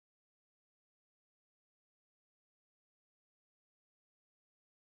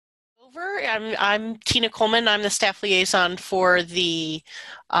I'm Tina Coleman. I'm the staff liaison for the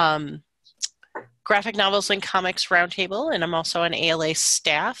Graphic Novels and Comics Roundtable, and I'm also on ALA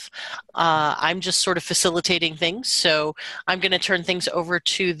staff. I'm just sort of facilitating things, so I'm going to turn things over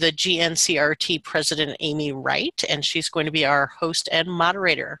to the GNCRT president, Amy Wright, and she's going to be our host and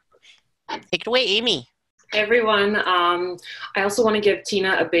moderator. Take it away, Amy. Hey everyone, I also want to give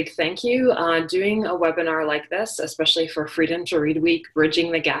Tina a big thank you. Doing a webinar like this, especially for Freedom to Read Week,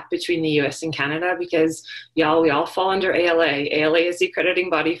 bridging the gap between the US and Canada, because we all fall under ALA. ALA is the accrediting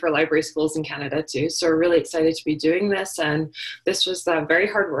body for library schools in Canada too, so we're really excited to be doing this, and this was the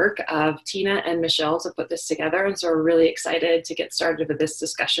very hard work of Tina and Michelle to put this together, and so we're really excited to get started with this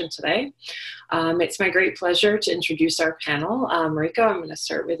discussion today. It's my great pleasure to introduce our panel. Mariko, I'm going to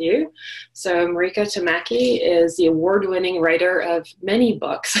start with you. So Mariko Tamaki is the award-winning writer of many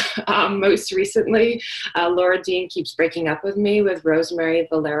books. Most recently, Laura Dean Keeps Breaking Up With Me with Rosemary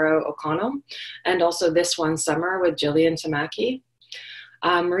Valero-O'Connell, and also This One Summer with Jillian Tamaki.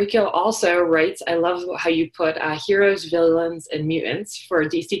 Mariko also writes, I love how you put heroes, villains, and mutants for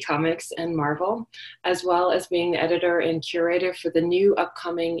DC Comics and Marvel, as well as being the editor and curator for the new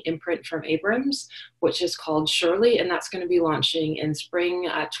upcoming imprint from Abrams, which is called Shirley, and that's going to be launching in spring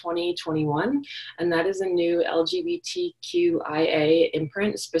 2021. And that is a new LGBTQIA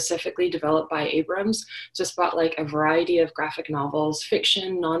imprint specifically developed by Abrams to spotlight a variety of graphic novels,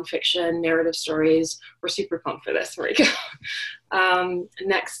 fiction, nonfiction, narrative stories. We're super pumped for this, Mariko.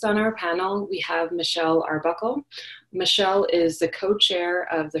 Next on our panel, we have Michelle Arbuckle. Michelle is the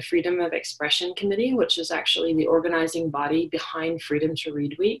co-chair of the Freedom of Expression Committee, which is actually the organizing body behind Freedom to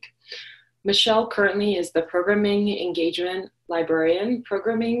Read Week. Michelle currently is the Programming Engagement Librarian.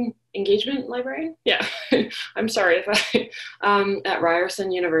 Yeah, I'm sorry if at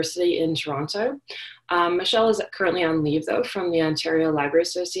Ryerson University in Toronto. Michelle is currently on leave though from the Ontario Library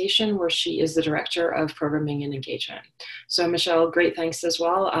Association, where she is the Director of Programming and Engagement. So Michelle, great thanks as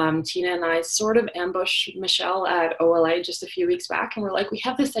well. Tina and I sort of ambushed Michelle at OLA just a few weeks back, and we're like, we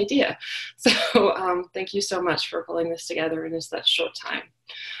have this idea. So thank you so much for pulling this together in such short time.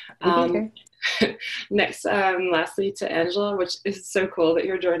 Next, lastly to Angela, which is so cool that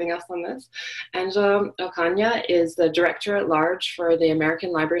you're joining us on this. Angela Ocaña is the Director at Large for the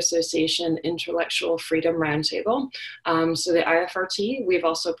American Library Association Intellectual Freedom Roundtable. So the IFRT, we've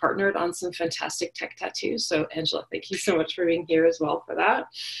also partnered on some fantastic tech tattoos. So Angela, thank you so much for being here as well for that.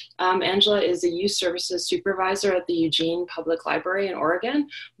 Angela is the Youth Services Supervisor at the Eugene Public Library in Oregon,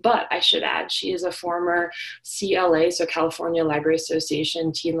 but I should add, she is a former CLA, so California Library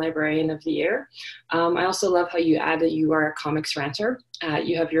Association Teen Librarian of the Year. I also love how you add that you are a comics ranter.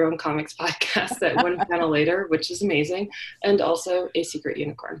 You have your own comics podcast at One Panel Later, which is amazing, and also a secret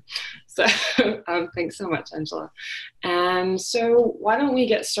unicorn. So thanks so much, Angela. And so why don't we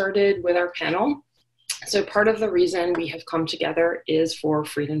get started with our panel? So part of the reason we have come together is for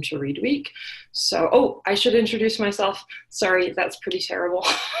Freedom to Read Week. So, I should introduce myself. Sorry, that's pretty terrible.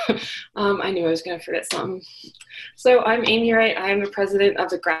 I knew I was going to forget something. So I'm Amy Wright. I'm the president of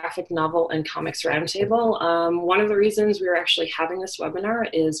the Graphic Novel and Comics Roundtable. One of the reasons we're actually having this webinar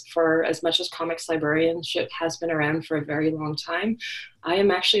is for as much as comics librarianship has been around for a very long time, I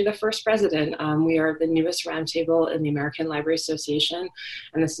am actually the first president. We are the newest roundtable in the American Library Association,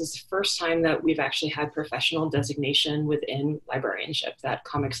 and this is the first time that we've actually had professional designation within librarianship, that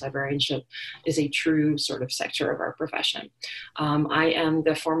comics librarianship is a true sort of sector of our profession. I am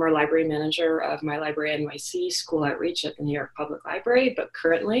the former library manager of My Library NYC School Outreach at the New York Public Library, but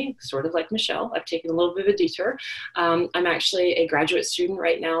currently, sort of like Michelle, I've taken a little bit of a detour. I'm actually a graduate student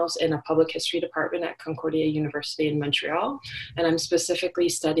right now in a public history department at Concordia University in Montreal, and I'm specifically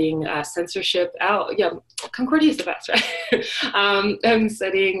studying censorship. Concordia is the best, right? I'm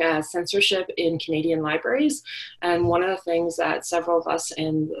studying censorship in Canadian libraries, and one of the things that several of us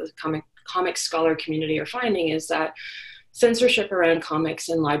in the comic scholar community are finding is that censorship around comics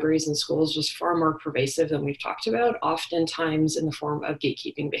in libraries and schools was far more pervasive than we've talked about, oftentimes in the form of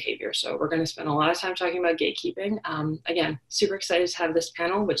gatekeeping behavior. So we're going to spend a lot of time talking about gatekeeping. Again, super excited to have this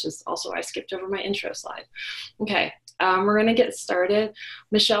panel, which is also why I skipped over my intro slide. Okay, we're going to get started.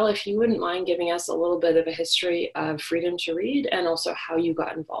 Michelle, if you wouldn't mind giving us a little bit of a history of Freedom to Read and also how you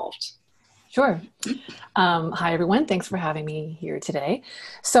got involved. Sure. Hi, everyone. Thanks for having me here today.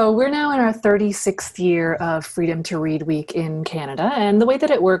 So we're now in our 36th year of Freedom to Read Week in Canada. And the way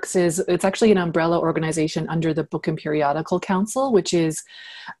that it works is it's actually an umbrella organization under the Book and Periodical Council, which is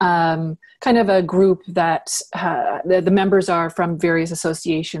kind of a group that the members are from various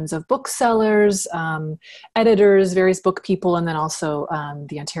associations of booksellers, editors, various book people, and then also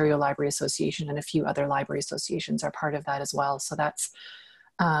the Ontario Library Association and a few other library associations are part of that as well. So that's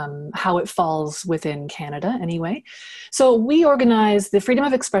how it falls within Canada anyway. So we organize, the Freedom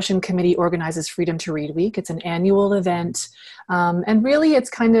of Expression Committee organizes Freedom to Read Week. It's an annual event. And really it's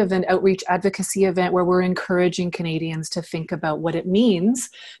kind of an outreach advocacy event where we're encouraging Canadians to think about what it means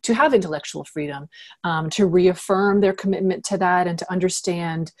to have intellectual freedom, to reaffirm their commitment to that and to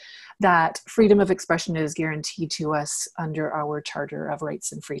understand that freedom of expression is guaranteed to us under our Charter of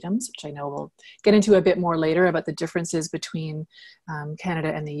Rights and Freedoms, which I know we'll get into a bit more later about the differences between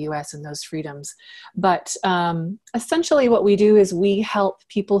Canada and the US and those freedoms. But essentially what we do is we help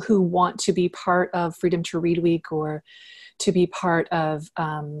people who want to be part of Freedom to Read Week or to be part of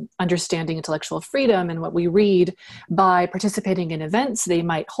understanding intellectual freedom and what we read by participating in events. They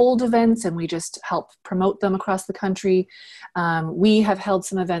might hold events and we just help promote them across the country. We have held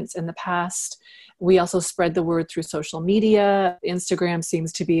some events in the past. We also spread the word through social media. Instagram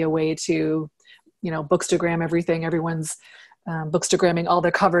seems to be a way to, bookstagram everything. Everyone's bookstagramming all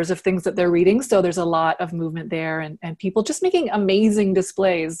the covers of things that they're reading. So there's a lot of movement there and people just making amazing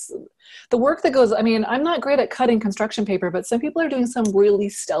displays. The work that goes, I'm not great at cutting construction paper, but some people are doing some really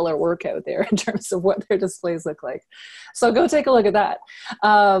stellar work out there in terms of what their displays look like. So go take a look at that.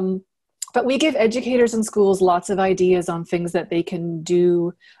 But we give educators in schools lots of ideas on things that they can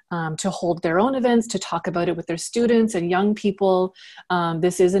do to hold their own events, to talk about it with their students and young people.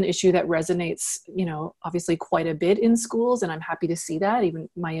 This is an issue that resonates, obviously quite a bit in schools, and I'm happy to see that. Even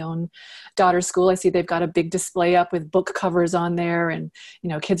my own daughter's school, I see they've got a big display up with book covers on there, and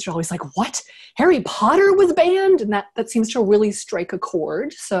kids are always like, "What? Harry Potter was banned?" And that seems to really strike a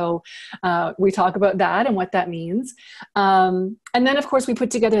chord. So we talk about that and what that means. And then, of course, we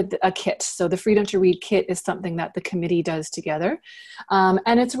put together a kit. So the Freedom to Read kit is something that the committee does together.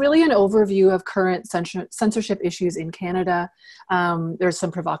 And it's really an overview of current censorship issues in Canada. There's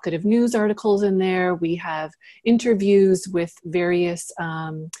some provocative news articles in there. We have interviews with various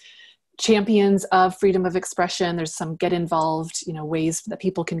champions of freedom of expression. There's some get involved, ways that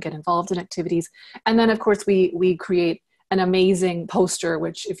people can get involved in activities. And then, of course, we create an amazing poster,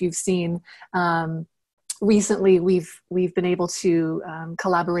 which if you've seen, recently, we've been able to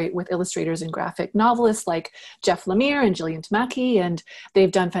collaborate with illustrators and graphic novelists like Jeff Lemire and Jillian Tamaki, and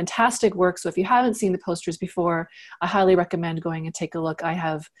they've done fantastic work. So if you haven't seen the posters before, I highly recommend going and take a look.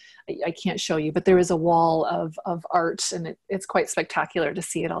 I can't show you, but there is a wall of art, and it's quite spectacular to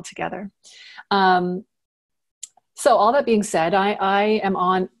see it all together. So all that being said, I am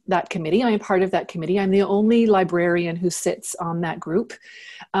on that committee. I am part of that committee. I'm the only librarian who sits on that group.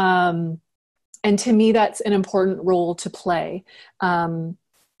 And to me, that's an important role to play.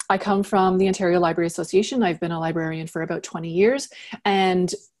 I come from the Ontario Library Association. I've been a librarian for about 20 years.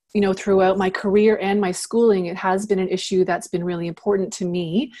 And, throughout my career and my schooling, it has been an issue that's been really important to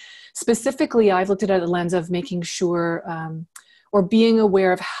me. Specifically, I've looked at it at the lens of making sure or being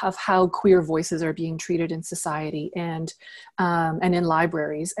aware of how queer voices are being treated in society and in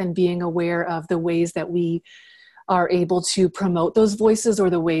libraries, and being aware of the ways that we are able to promote those voices or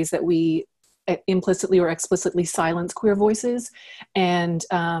the ways that we implicitly or explicitly silence queer voices, and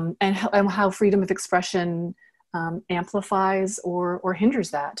how freedom of expression amplifies or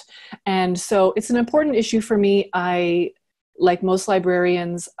hinders that. And so it's an important issue for me. I, like most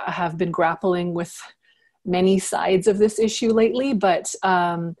librarians, have been grappling with many sides of this issue lately, but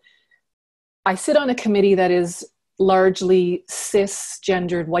I sit on a committee that is largely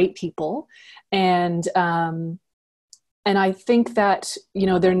cisgendered white people, and I think that,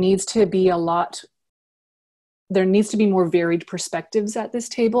 there needs to be more varied perspectives at this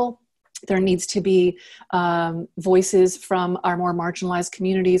table. There needs to be voices from our more marginalized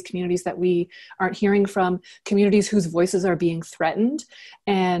communities that we aren't hearing from, communities whose voices are being threatened.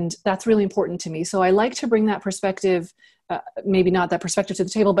 And that's really important to me. So I like to bring that perspective, maybe not that perspective to the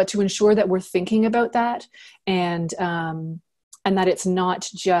table, but to ensure that we're thinking about that, and that it's not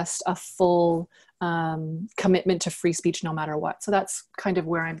just a full commitment to free speech no matter what. So that's kind of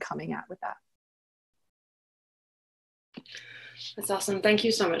where I'm coming at with that. That's awesome. Thank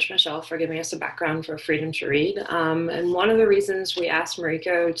you so much, Michelle, for giving us a background for Freedom to Read. And one of the reasons we asked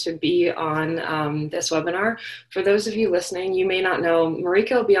Mariko to be on this webinar, for those of you listening, you may not know,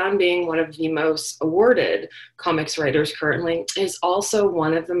 Mariko, beyond being one of the most awarded comics writers currently, is also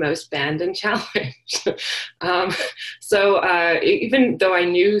one of the most banned and challenged. So even though I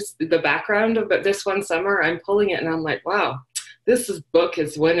knew the background of this one summer, I'm pulling it and I'm like, wow, this book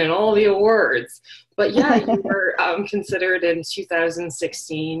is winning all the awards. But yeah, you were considered in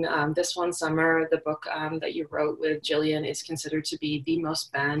 2016. This one summer, the book that you wrote with Jillian is considered to be the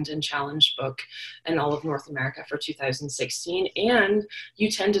most banned and challenged book in all of North America for 2016. And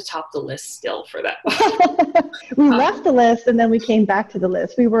you tend to top the list still for that book. We left the list and then we came back to the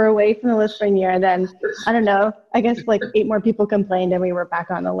list. We were away from the list for a year, and then, I don't know, I guess like 8 more people complained and we were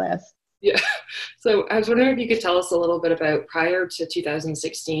back on the list. Yeah. So I was wondering if you could tell us a little bit about, prior to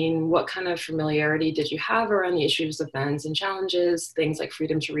 2016, what kind of familiarity did you have around the issues of bans and challenges, things like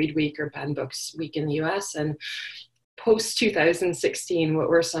Freedom to Read Week or Banned Books Week in the US? And post 2016, what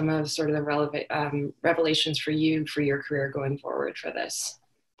were some of sort of the revelations for you for your career going forward for this?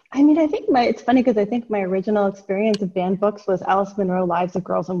 I mean, I think it's funny because I think my original experience of banned books was Alice Munro, Lives of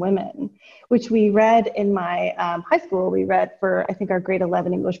Girls and Women, which we read in my high school. We read for, I think, our grade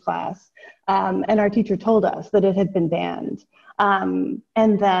 11 English class. And our teacher told us that it had been banned. And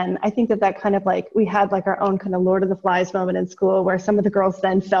then I think that kind of like, we had like our own kind of Lord of the Flies moment in school where some of the girls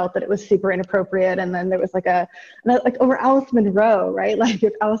then felt that it was super inappropriate. And then there was like like over Alice Munro, right? Like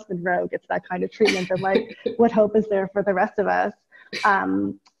if Alice Munro gets that kind of treatment, then like what hope is there for the rest of us?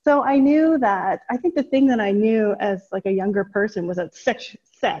 So I knew that, I think the thing that I knew as like a younger person was that sex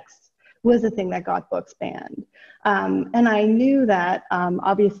was the thing that got books banned. And I knew that,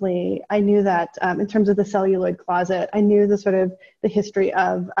 obviously, I knew that in terms of the celluloid closet, I knew the sort of the history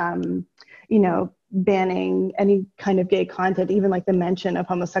of, you know, banning any kind of gay content, even like the mention of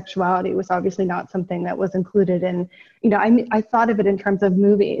homosexuality was obviously not something that was included in, you know, I thought of it in terms of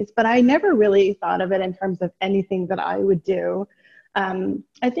movies, but I never really thought of it in terms of anything that I would do.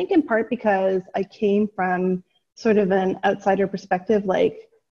 I think in part because I came from sort of an outsider perspective, like,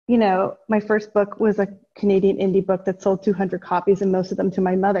 you know, my first book was a Canadian indie book that sold 200 copies and most of them to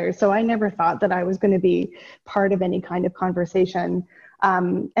my mother. So I never thought that I was going to be part of any kind of conversation.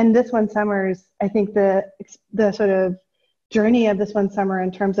 And This One Summer's, I think the sort of journey of This One Summer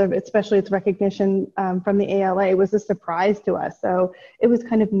in terms of especially its recognition from the ALA was a surprise to us. So it was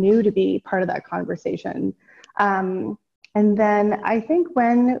kind of new to be part of that conversation. And then I think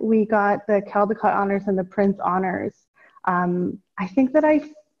when we got the Caldecott Honors and the Printz Honors, I think that I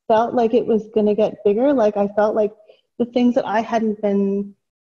felt like it was going to get bigger. Like I felt like the things that I hadn't been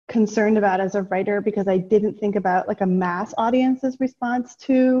concerned about as a writer, because I didn't think about like a mass audience's response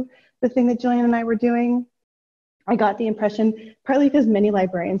to the thing that Jillian and I were doing. I got the impression, partly because many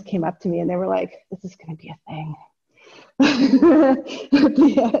librarians came up to me and they were like, this is going to be a thing. At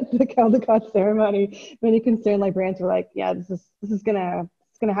the Caldecott ceremony, many concerned librarians were like, yeah, this is gonna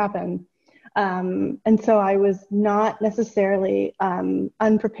happen. And so I was not necessarily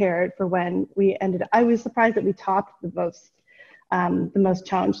unprepared for when we ended. I was surprised that we topped the most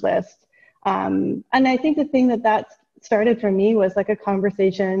challenged list. And I think the thing that started for me was like a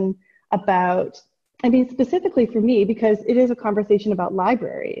conversation about, I mean, specifically for me, because it is a conversation about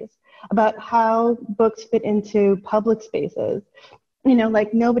libraries, about how books fit into public spaces. You know,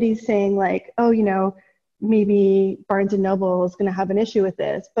 like nobody's saying like, oh, you know, maybe Barnes & Noble is going to have an issue with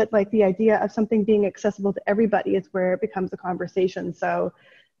this, but like the idea of something being accessible to everybody is where it becomes a conversation. So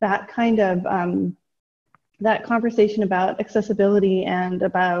that kind of, that conversation about accessibility and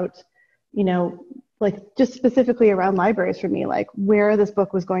about, you know, like just specifically around libraries for me, like where this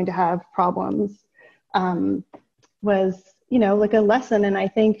book was going to have problems was, you know, like a lesson. And I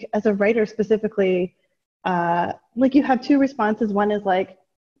think as a writer specifically, like you have two responses. One is like,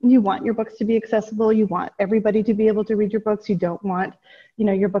 you want your books to be accessible. You want everybody to be able to read your books. You don't want, you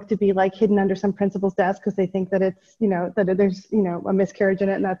know, your book to be like hidden under some principal's desk because they think that it's, you know, that there's, you know, a miscarriage in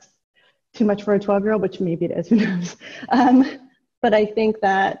it and that's too much for a 12-year-old, which maybe it is, who knows. But I think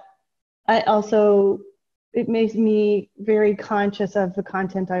that it makes me very conscious of the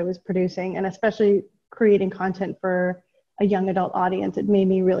content I was producing, and especially creating content for a young adult audience. It made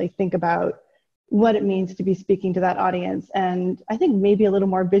me really think about what it means to be speaking to that audience. And I think maybe a little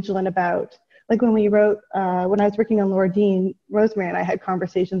more vigilant about, like when we wrote, when I was working on Laura Dean, Rosemary and I had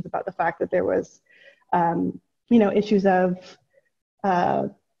conversations about the fact that there was, you know, issues of,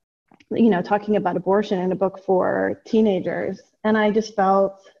 you know, talking about abortion in a book for teenagers. And I just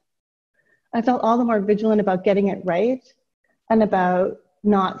felt all the more vigilant about getting it right and about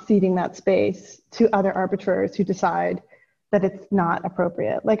not ceding that space to other arbitrators who decide that it's not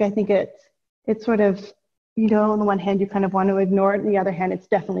appropriate. Like, I think it's sort of, you know, on the one hand, you kind of want to ignore it. On the other hand, it's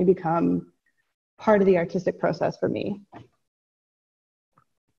definitely become part of the artistic process for me.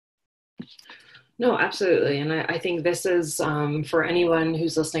 No, absolutely. And I think this is for anyone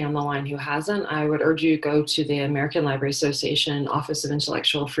who's listening on the line who hasn't, I would urge you to go to the American Library Association Office of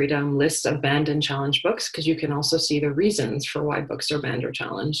Intellectual Freedom list of banned and challenged books, because you can also see the reasons for why books are banned or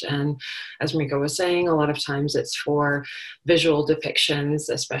challenged. And as Mariko was saying, a lot of times it's for visual depictions,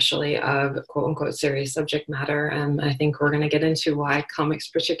 especially of quote unquote serious subject matter. And I think we're going to get into why comics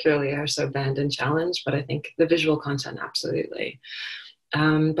particularly are so banned and challenged, but I think the visual content, absolutely.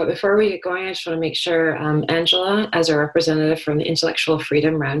 But before we get going, I just want to make sure, Angela, as a representative from the Intellectual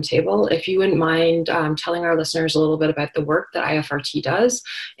Freedom Roundtable, if you wouldn't mind telling our listeners a little bit about the work that IFRT does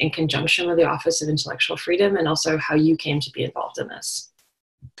in conjunction with the Office of Intellectual Freedom, and also how you came to be involved in this.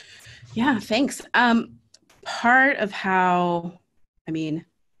 Yeah, thanks. Part of how,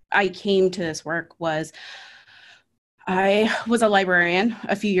 I came to this work was I was a librarian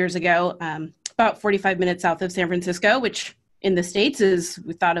a few years ago, about 45 minutes south of San Francisco, which in the States is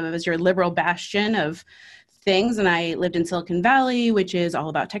we thought of as your liberal bastion of things. And I lived in Silicon Valley, which is all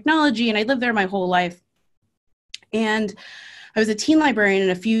about technology. And I lived there my whole life. And I was a teen librarian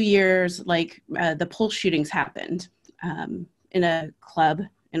in a few years, the Pulse shootings happened in a club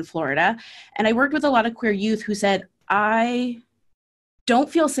in Florida. And I worked with a lot of queer youth who said, I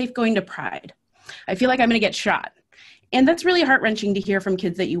don't feel safe going to Pride. I feel like I'm going to get shot. And that's really heart-wrenching to hear from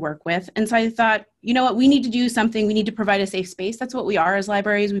kids that you work with. And so I thought, you know what, we need to do something. We need to provide a safe space. That's what we are as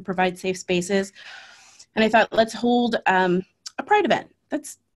libraries. We provide safe spaces. And I thought, let's hold a Pride event. That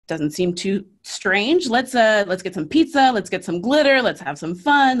doesn't seem too strange. Let's get some pizza. Let's get some glitter. Let's have some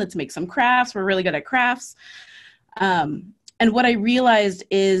fun. Let's make some crafts. We're really good at crafts. And what I realized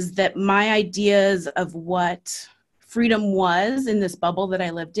is that my ideas of what freedom was in this bubble that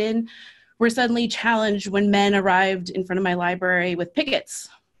I lived in were suddenly challenged when men arrived in front of my library with pickets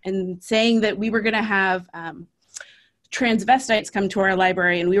and saying that we were going to have transvestites come to our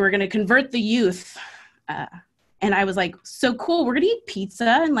library and we were going to convert the youth. And I was like, so cool, we're going to eat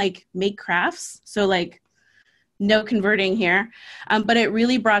pizza and make crafts. So no converting here. But it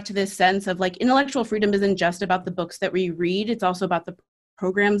really brought to this sense of intellectual freedom isn't just about the books that we read. It's also about the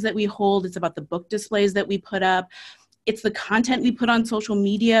programs that we hold. It's about the book displays that we put up. It's the content we put on social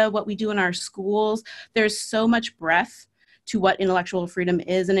media, what we do in our schools. There's so much breadth to what intellectual freedom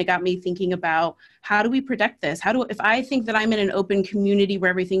is. And it got me thinking about, how do we protect this? If I think that I'm in an open community where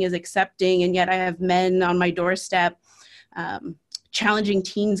everything is accepting, and yet I have men on my doorstep challenging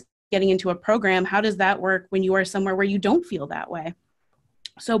teens getting into a program, how does that work when you are somewhere where you don't feel that way?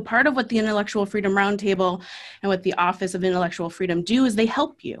 So part of what the Intellectual Freedom Roundtable and what the Office of Intellectual Freedom do is they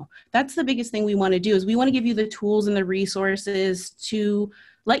help you. That's the biggest thing we want to do, is we want to give you the tools and the resources to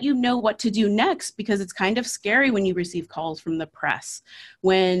let you know what to do next, because it's kind of scary when you receive calls from the press,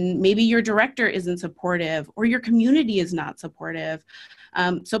 when maybe your director isn't supportive or your community is not supportive.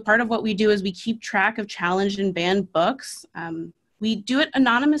 So part of what we do is we keep track of challenged and banned books. We do it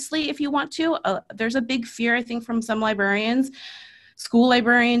anonymously if you want to. There's a big fear, I think, from some librarians, school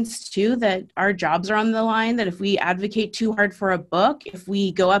librarians too, that our jobs are on the line, that if we advocate too hard for a book, if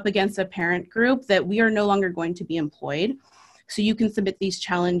we go up against a parent group, that we are no longer going to be employed. So you can submit these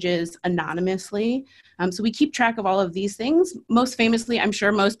challenges anonymously. So we keep track of all of these things. Most famously, I'm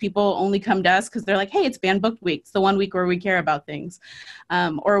sure most people only come to us because they're like, hey, it's banned book week. It's the one week where we care about things.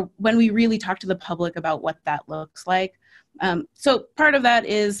 Or when we really talk to the public about what that looks like. So part of that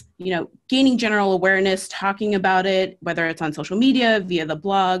is, gaining general awareness, talking about it, whether it's on social media, via the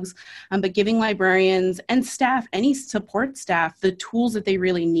blogs, but giving librarians and staff, any support staff, the tools that they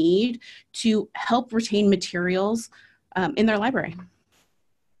really need to help retain materials in their library.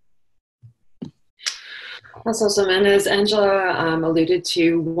 That's awesome. And as Angela alluded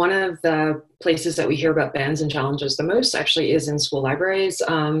to, one of the places that we hear about bans and challenges the most actually is in school libraries.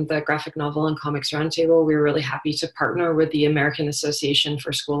 The Graphic Novel and Comics Roundtable, we were really happy to partner with the American Association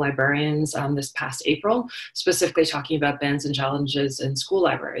for School Librarians this past April, specifically talking about bans and challenges in school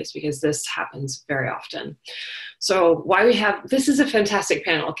libraries, because this happens very often. So this is a fantastic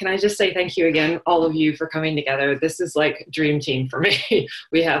panel. Can I just say thank you again, all of you, for coming together. This is like dream team for me.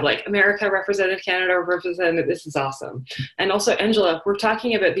 We have America represented, Canada represented. This is awesome. And also, Angela, we're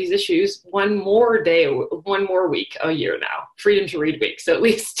talking about these issues one more week a year now. Freedom to Read Week. So at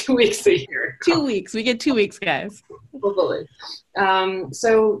least 2 weeks a year. 2 weeks. We get 2 weeks, guys. Hopefully.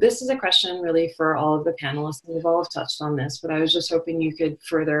 So this is a question really for all of the panelists. We've all touched on this, but I was just hoping you could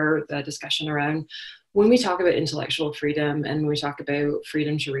further the discussion around, when we talk about intellectual freedom and when we talk about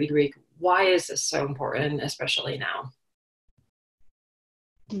Freedom to Read Week, why is this so important, especially now?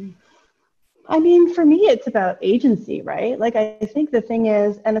 I mean, for me, it's about agency, right? I think the thing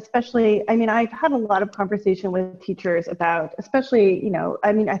is, and especially, I've had a lot of conversation with teachers about, especially,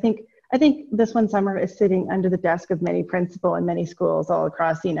 I think I think this one summer is sitting under the desk of many principals in many schools all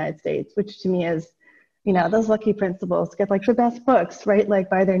across the United States, which to me is, those lucky principals get like the best books, right? Like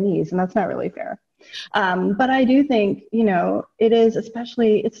by their knees, and that's not really fair. But I do think, it is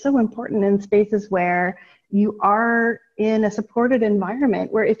it's so important in spaces where you are in a supported environment,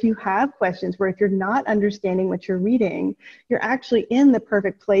 where if you have questions, where if you're not understanding what you're reading, you're actually in the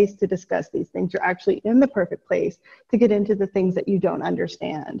perfect place to discuss these things. You're actually in the perfect place to get into the things that you don't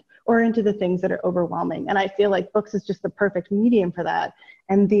understand or into the things that are overwhelming. And I feel like books is just the perfect medium for that.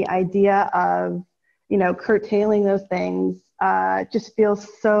 And the idea of, curtailing those things just feels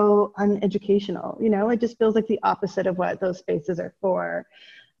so uneducational. It just feels like the opposite of what those spaces are for.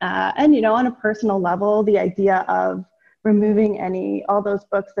 And on a personal level, the idea of removing all those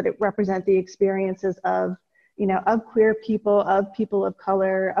books that represent the experiences of, of queer people, of people of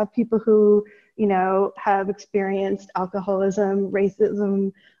color, of people who, have experienced alcoholism,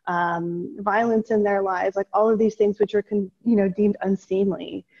 racism, violence in their lives, like all of these things which are, deemed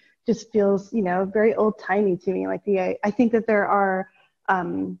unseemly, just feels, very old timey to me. Like I think that there are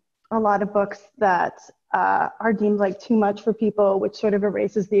a lot of books that are deemed like too much for people, which sort of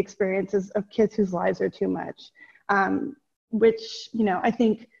erases the experiences of kids whose lives are too much, which, I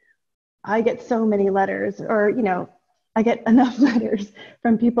think I get so many letters, or, I get enough letters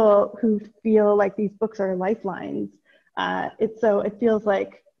from people who feel like these books are lifelines. It feels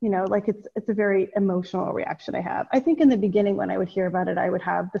like, like it's a very emotional reaction I have. I think in the beginning when I would hear about it, I would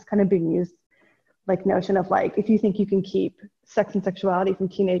have this kind of bemused like notion of like, if you think you can keep sex and sexuality from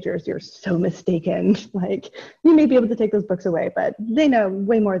teenagers, you're so mistaken. Like you may be able to take those books away, but they know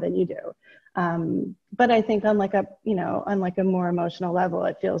way more than you do. But I think on like a more emotional level,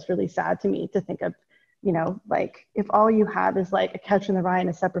 it feels really sad to me to think of, like if all you have is like A Catcher in the Rye and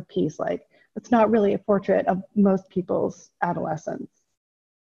A Separate Piece, like it's not really a portrait of most people's adolescence.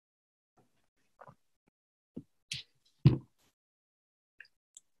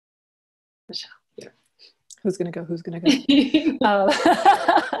 Michelle. Who's going to go?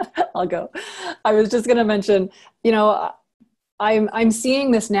 I'll go. I was just going to mention, I'm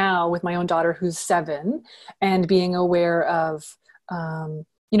seeing this now with my own daughter who's 7, and being aware of,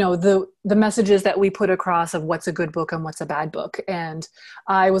 the messages that we put across of what's a good book and what's a bad book. And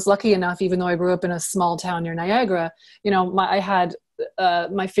I was lucky enough, even though I grew up in a small town near Niagara, I had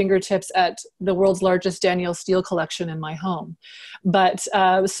my fingertips at the world's largest Danielle Steele collection in my home. But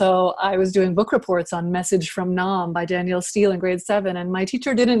so I was doing book reports on Message from Nam by Danielle Steele in grade 7, and my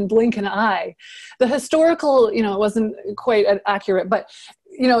teacher didn't blink an eye. The historical, it wasn't quite accurate, but,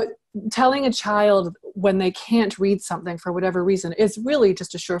 telling a child when they can't read something for whatever reason is really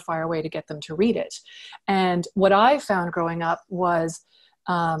just a surefire way to get them to read it. And what I found growing up was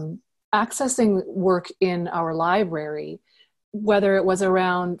accessing work in our library, whether it was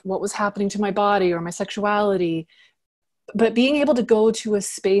around what was happening to my body or my sexuality, but being able to go to a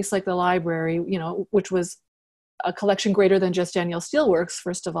space like the library, which was a collection greater than just Danielle Steele works,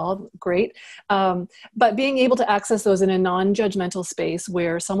 first of all, great. But being able to access those in a non-judgmental space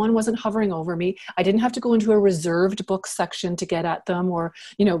where someone wasn't hovering over me. I didn't have to go into a reserved book section to get at them, or,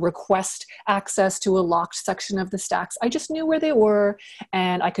 request access to a locked section of the stacks. I just knew where they were,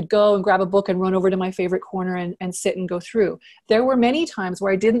 and I could go and grab a book and run over to my favorite corner and sit and go through. There were many times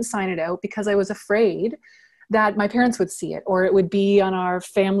where I didn't sign it out because I was afraid that my parents would see it, or it would be on our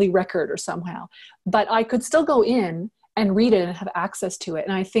family record or somehow. But I could still go in and read it and have access to it.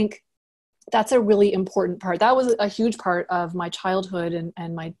 And I think that's a really important part. That was a huge part of my childhood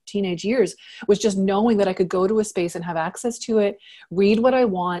and my teenage years, was just knowing that I could go to a space and have access to it, read what I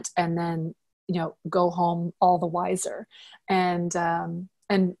want, and then, go home all the wiser. And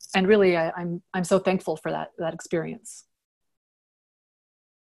really, I'm so thankful for that experience.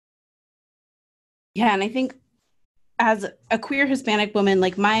 Yeah, and I think as a queer Hispanic woman,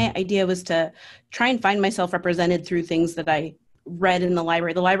 like my idea was to try and find myself represented through things that I read in the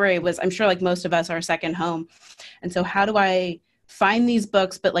library. The library was, I'm sure like most of us, our second home. And so how do I find these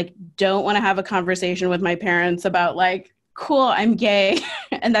books, but like don't want to have a conversation with my parents about like, cool, I'm gay.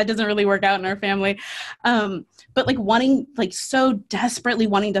 And that doesn't really work out in our family. But like wanting, like so desperately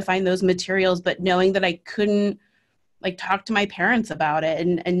wanting to find those materials, but knowing that I couldn't like talk to my parents about it,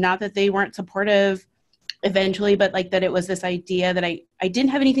 and not that they weren't supportive eventually, but like that it was this idea that I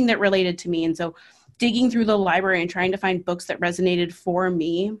didn't have anything that related to me. And so digging through the library and trying to find books that resonated for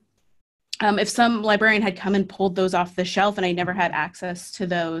me. If some librarian had come and pulled those off the shelf and I never had access to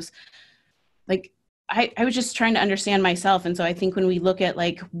those, like I was just trying to understand myself. And so I think when we look at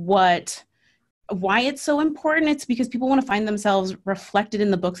like what why it's so important. It's because people want to find themselves reflected in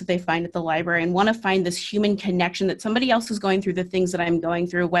the books that they find at the library and want to find this human connection that somebody else is going through the things that I'm going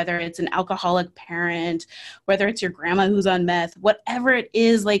through, whether it's an alcoholic parent, whether it's your grandma who's on meth, whatever it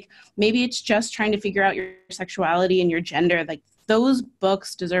is, like maybe it's just trying to figure out your sexuality and your gender. Like those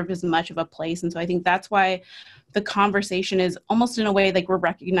books deserve as much of a place. And so I think that's why the conversation is almost in a way like we're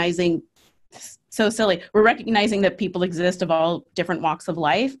recognizing, so silly, we're recognizing that people exist of all different walks of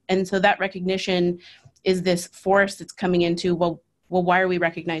life. And so that recognition is this force that's coming into, well, why are we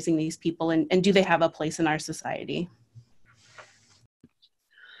recognizing these people, and do they have a place in our society?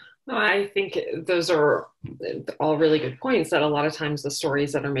 No, I think those are all really good points, that a lot of times the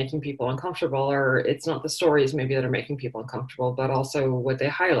stories that are making people uncomfortable are, it's not the stories maybe that are making people uncomfortable, but also what they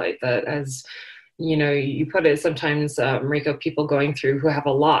highlight, that as you know, you put it sometimes, Mariko, people going through who have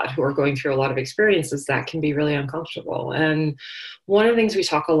a lot, who are going through a lot of experiences that can be really uncomfortable. And one of the things we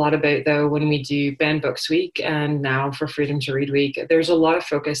talk a lot about, though, when we do Banned Books Week and now for Freedom to Read Week, there's a lot of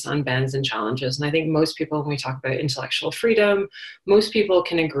focus on bans and challenges. And I think most people, when we talk about intellectual freedom, most people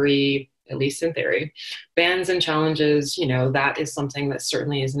can agree, at least in theory, bans and challenges, you know, that is something that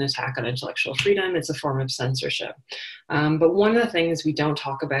certainly is an attack on intellectual freedom. It's a form of censorship. But one of the things we don't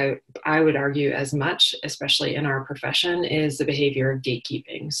talk about, I would argue, as much, especially in our profession, is the behavior of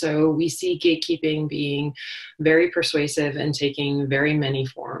gatekeeping. So we see gatekeeping being very persuasive and taking very many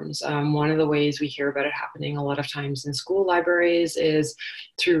forms. One of the ways we hear about it happening a lot of times in school libraries is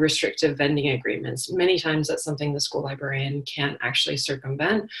through restrictive vending agreements. Many times that's something the school librarian can't actually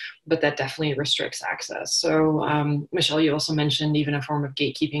circumvent, but that definitely restricts access. So Michelle, you also mentioned even a form of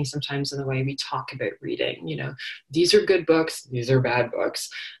gatekeeping sometimes in the way we talk about reading. You know, these are good books, these are bad books,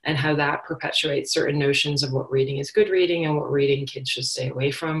 and how that perpetuates certain notions of what reading is good reading and what reading kids should stay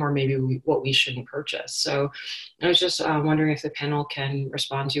away from, or maybe what we shouldn't purchase. So I was just wondering if the panel can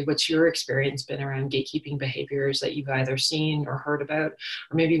respond to what's your experience been around gatekeeping behaviors that you've either seen or heard about,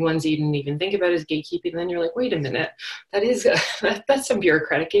 or maybe ones you didn't even think about as gatekeeping, then you're like, wait a minute, that is that's some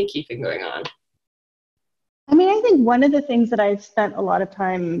bureaucratic gatekeeping going on. I mean, I think one of the things that I've spent a lot of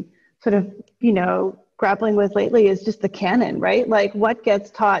time sort of, you know, grappling with lately is just the canon, right? Like what gets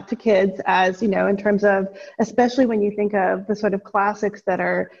taught to kids as, you know, in terms of, especially when you think of the sort of classics that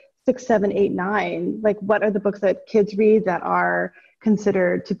are 6, 7, 8, 9, like what are the books that kids read that are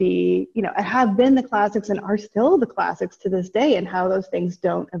considered to be, you know, have been the classics and are still the classics to this day, and how those things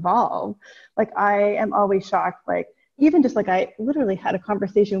don't evolve. Like I am always shocked, like even just like I literally had a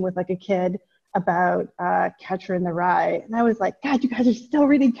conversation with like a kid about Catcher in the Rye, and I was like, God, you guys are still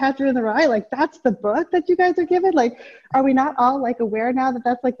reading Catcher in the Rye? Like that's the book that you guys are given? Like, are we not all like aware now that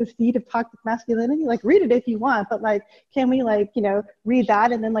that's like the seed of toxic masculinity? Like read it if you want, but like, can we like, you know, read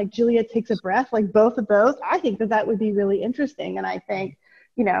that and then like Julia Takes a Breath, like both of those? I think that that would be really interesting. And I think,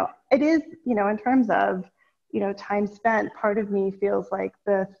 you know, it is, you know, in terms of, you know, time spent, part of me feels like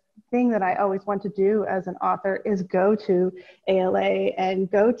the thing that I always want to do as an author is go to ALA and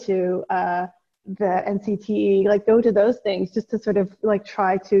go to the NCTE, like go to those things just to sort of like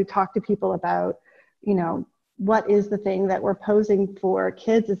try to talk to people about, you know, what is the thing that we're posing for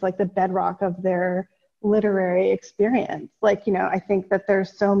kids is like the bedrock of their literary experience. Like, you know, I think that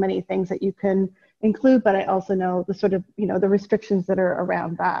there's so many things that you can include, but I also know the sort of, you know, the restrictions that are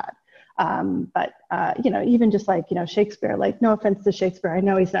around that. You know, even just like, you know, Shakespeare, like no offense to Shakespeare, I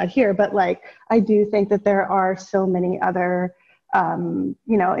know he's not here, but like, I do think that there are so many other you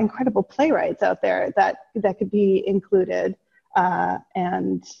know, incredible playwrights out there that could be included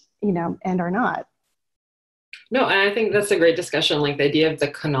and, you know, and are not. No, and I think that's a great discussion. Like the idea of the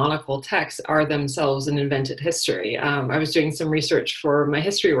canonical texts are themselves an invented history. I was doing some research for my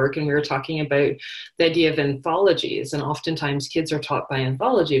history work, and we were talking about the idea of anthologies. And oftentimes kids are taught by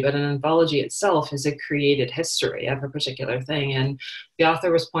anthology, but an anthology itself is a created history of a particular thing. And the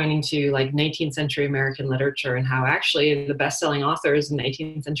author was pointing to like 19th century American literature and how actually the best-selling authors in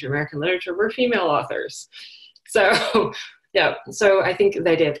 19th century American literature were female authors. So yeah, so I think the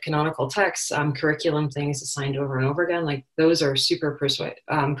idea of canonical texts, curriculum things assigned over and over again, like those are super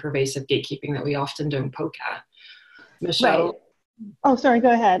pervasive gatekeeping that we often don't poke at. Michelle? Right. Oh, sorry,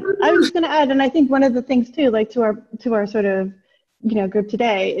 go ahead. I was just going to add, and I think one of the things too, like to our sort of, you know, group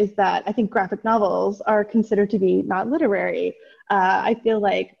today is that I think graphic novels are considered to be not literary. I feel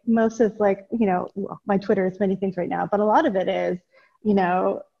like most of like, you know, well, my Twitter is many things right now, but a lot of it is, you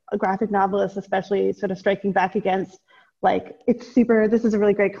know, a graphic novelist, especially sort of striking back against like, this is a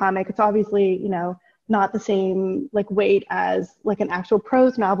really great comic. It's obviously, you know, not the same like weight as like an actual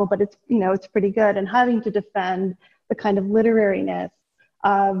prose novel, but it's, you know, it's pretty good. And having to defend the kind of literariness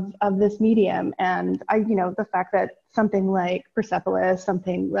of this medium. And the fact that something like Persepolis,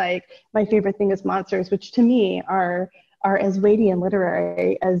 something like My Favorite Thing is Monsters, which to me are as weighty and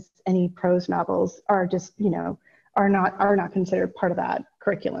literary as any prose novels, are just, are not considered part of that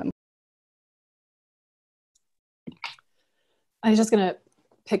curriculum. I was just going to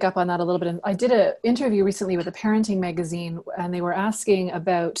pick up on that a little bit. I did an interview recently with a parenting magazine, and they were asking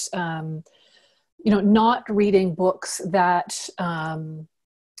about, not reading books that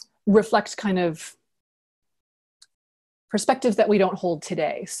reflect kind of perspectives that we don't hold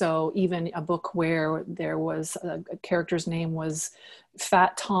today. So even a book where there was a character's name was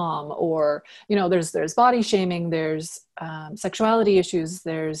Fat Tom, or, there's body shaming, there's sexuality issues,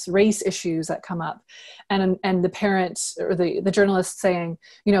 there's race issues that come up. And the parent or the journalist saying,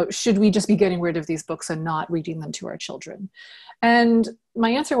 should we just be getting rid of these books and not reading them to our children? And my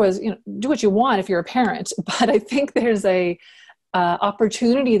answer was, do what you want if you're a parent, but I think there's a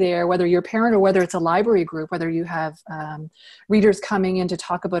opportunity there, whether you're a parent or whether it's a library group, whether you have readers coming in to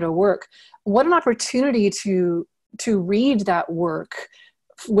talk about a work, what an opportunity to read that work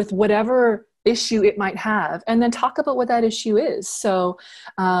with whatever issue it might have, and then talk about what that issue is. So,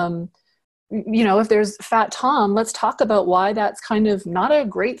 if there's Fat Tom, let's talk about why that's kind of not a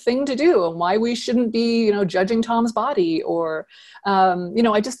great thing to do, and why we shouldn't be, judging Tom's body, or,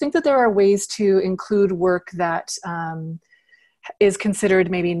 I just think that there are ways to include work that is considered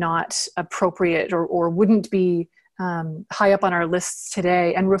maybe not appropriate or wouldn't be high up on our lists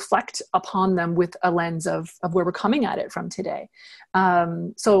today, and reflect upon them with a lens of where we're coming at it from today.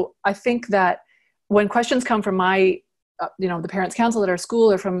 So I think that when questions come from my, the Parents' Council at our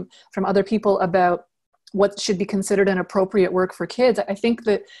school, or from other people about what should be considered an appropriate work for kids, I think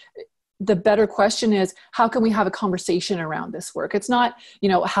that the better question is, how can we have a conversation around this work? It's not,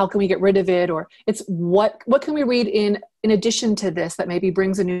 how can we get rid of it, or it's what can we read in addition to this that maybe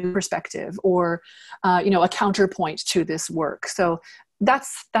brings a new perspective, or, a counterpoint to this work. So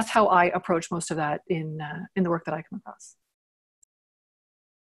that's how I approach most of that in the work that I come across.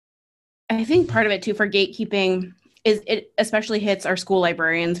 I think part of it too for gatekeeping is it especially hits our school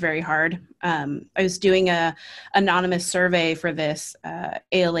librarians very hard. I was doing a anonymous survey for this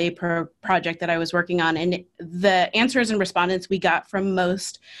ALA project that I was working on, and the answers and respondents we got from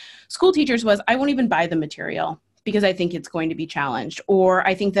most school teachers was, I won't even buy the material because I think it's going to be challenged, or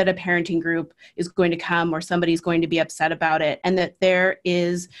I think that a parenting group is going to come, or somebody's going to be upset about it, and that there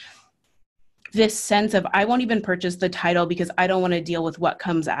is this sense of, I won't even purchase the title because I don't want to deal with what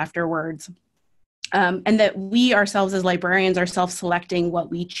comes afterwards. And that we ourselves as librarians are self-selecting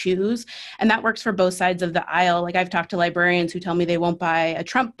what we choose. And that works for both sides of the aisle. Like, I've talked to librarians who tell me they won't buy a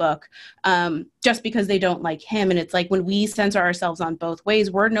Trump book just because they don't like him. And it's like, when we censor ourselves on both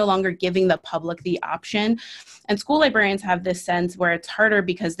ways, we're no longer giving the public the option. And school librarians have this sense where it's harder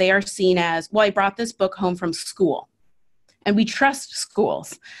because they are seen as, well, I brought this book home from school. And we trust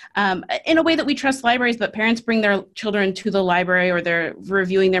schools in a way that we trust libraries, but parents bring their children to the library, or they're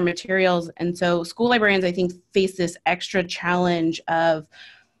reviewing their materials. And so school librarians, I think, face this extra challenge of,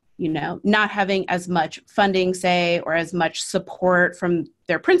 not having as much funding, say, or as much support from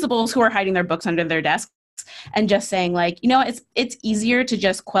their principals who are hiding their books under their desks, and just saying, like, it's easier to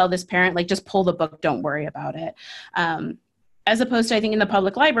just quell this parent, like, just pull the book, don't worry about it. As opposed to, I think, in the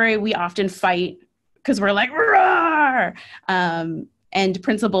public library, we often fight because we're like, roar! And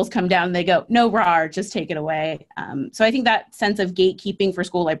principals come down and they go, no, roar, just take it away. So I think that sense of gatekeeping for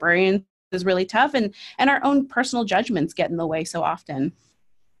school librarians is really tough, and our own personal judgments get in the way so often.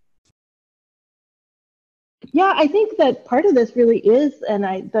 Yeah, I think that part of this really is, and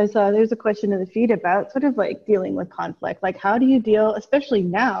I saw there's a question in the feed about sort of like dealing with conflict. Like, how do you deal, especially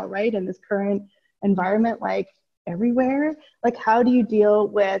now, right, in this current environment, like everywhere, like how do you deal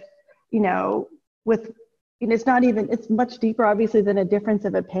with, it's much deeper, obviously, than a difference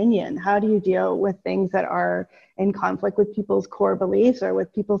of opinion. How do you deal with things that are in conflict with people's core beliefs or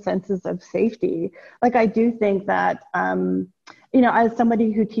with people's senses of safety? Like, I do think that, as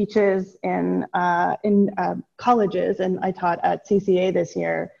somebody who teaches in colleges, and I taught at CCA this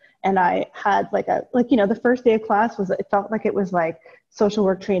year, and I had the first day of class it felt like it was like social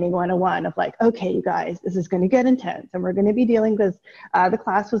work training 101 of like, okay, you guys, this is going to get intense, and we're going to be dealing with, the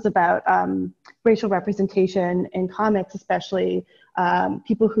class was about racial representation in comics, especially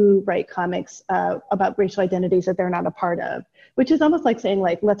people who write comics about racial identities that they're not a part of, which is almost like saying,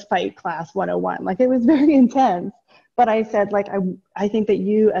 like, let's fight class 101. Like, it was very intense. But I said, like, I think that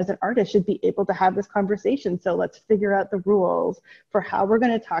you as an artist should be able to have this conversation. So let's figure out the rules for how we're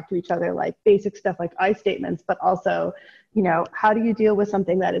going to talk to each other, like basic stuff like I statements, but also, you know, how do you deal with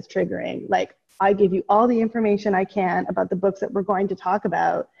something that is triggering? Like, I give you all the information I can about the books that we're going to talk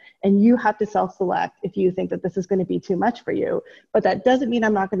about, and you have to self-select if you think that this is going to be too much for you. But that doesn't mean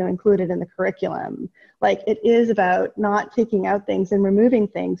I'm not going to include it in the curriculum. Like, it is about not taking out things and removing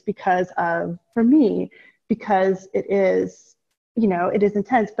things because of, for me, because it is, you know, it is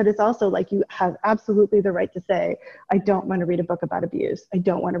intense, but it's also like you have absolutely the right to say, I don't want to read a book about abuse. I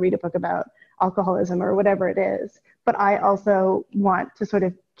don't want to read a book about alcoholism or whatever it is. But I also want to sort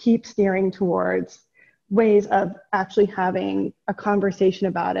of keep steering towards ways of actually having a conversation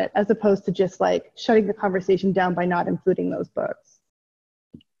about it, as opposed to just like shutting the conversation down by not including those books.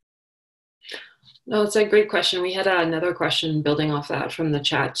 No, it's a great question. We had another question building off that from the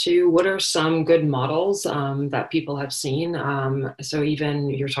chat too. What are some good models that people have seen? So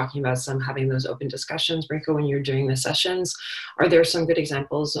even you're talking about some having those open discussions, Mariko, when you're doing the sessions, are there some good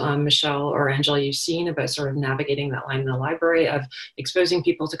examples, Michelle or Angela, you've seen about sort of navigating that line in the library of exposing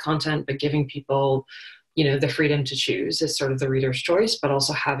people to content, but giving people, you know, the freedom to choose is sort of the reader's choice, but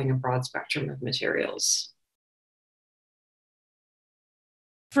also having a broad spectrum of materials?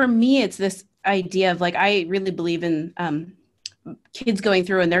 For me, it's this idea of like, I really believe in kids going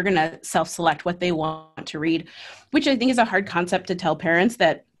through and they're going to self-select what they want to read, which I think is a hard concept to tell parents,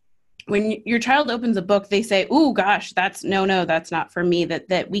 that when your child opens a book, they say, oh gosh, that's not for me,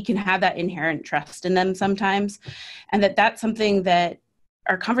 that we can have that inherent trust in them sometimes. And that's something that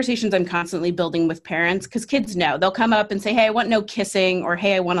our conversations I'm constantly building with parents, because kids know, they'll come up and say, hey, I want no kissing, or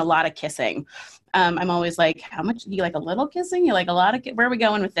hey, I want a lot of kissing. I'm always like, how much do you like? A little kissing? You like a lot of, where are we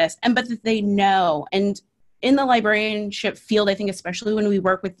going with this? But that they know. And in the librarianship field, I think, especially when we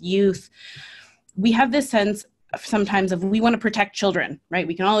work with youth, we have this sense sometimes of, we want to protect children, right?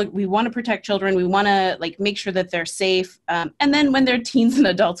 We want to protect children. We want to like make sure that they're safe. And then when they're teens and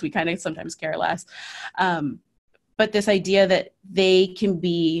adults, we kind of sometimes care less. But this idea that they can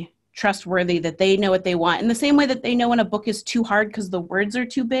be trustworthy, that they know what they want, in the same way that they know when a book is too hard because the words are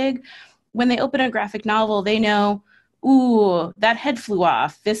too big. When they open a graphic novel, they know, ooh, that head flew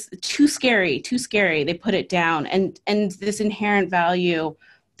off. This too scary. They put it down. And this inherent value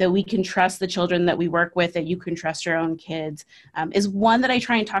that we can trust the children that we work with, that you can trust your own kids, is one that I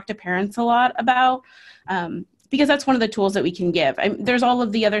try and talk to parents a lot about, because that's one of the tools that we can give. There's all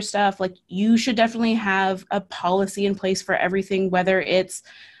of the other stuff, like you should definitely have a policy in place for everything, whether it's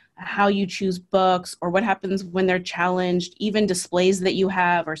how you choose books or what happens when they're challenged, even displays that you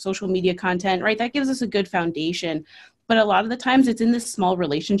have or social media content, right? That gives us a good foundation. But a lot of the times it's in this small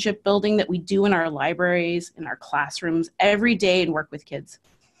relationship building that we do in our libraries, in our classrooms every day and work with kids.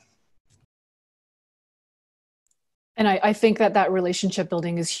 And I think that relationship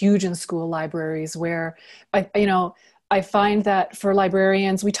building is huge in school libraries, where I find that for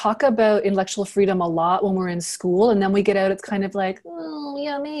librarians, we talk about intellectual freedom a lot when we're in school, and then we get out, it's kind of like, oh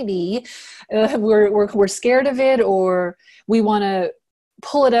yeah, maybe we're scared of it, or we want to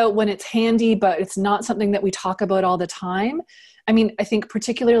pull it out when it's handy, but it's not something that we talk about all the time. I mean, I think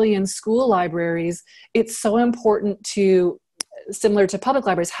particularly in school libraries, it's so important to, similar to public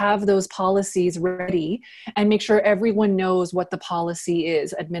libraries, have those policies ready and make sure everyone knows what the policy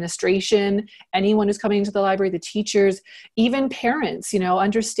is. Administration, anyone who's coming into the library, the teachers, even parents,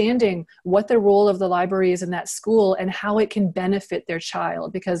 understanding what the role of the library is in that school and how it can benefit their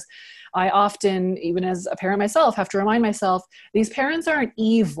child. Because I often, even as a parent myself, have to remind myself, these parents aren't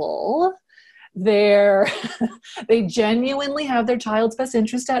evil. They genuinely have their child's best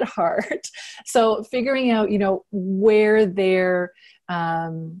interest at heart. So figuring out, where they're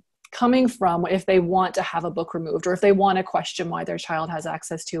coming from, if they want to have a book removed, or if they want to question why their child has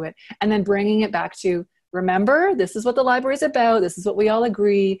access to it, and then bringing it back to, remember, this is what the library is about. This is what we all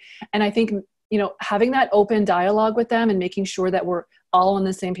agree. And I think, having that open dialogue with them and making sure that we're all on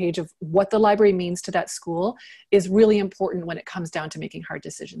the same page of what the library means to that school is really important when it comes down to making hard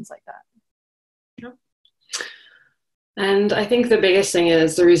decisions like that. And I think the biggest thing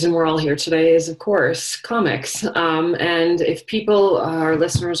is, the reason we're all here today is, of course, comics. And if people, our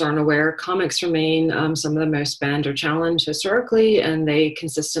listeners, aren't aware, comics remain some of the most banned or challenged historically, and they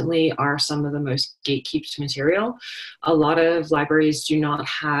consistently are some of the most gatekept material. A lot of libraries do not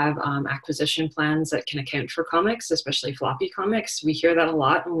have acquisition plans that can account for comics, especially floppy comics. We hear that a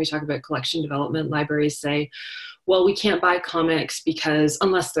lot when we talk about collection development. Libraries say, well, we can't buy comics because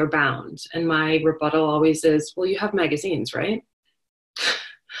unless they're bound. And my rebuttal always is, well, you have magazines, right?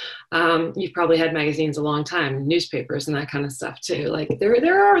 You've probably had magazines a long time, newspapers and that kind of stuff too. Like there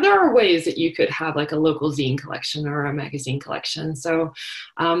are ways that you could have like a local zine collection or a magazine collection. So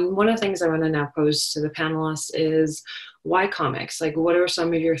one of the things I want to now pose to the panelists is, why comics? Like, what are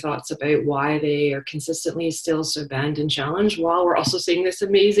some of your thoughts about why they are consistently still so banned and challenged while we're also seeing this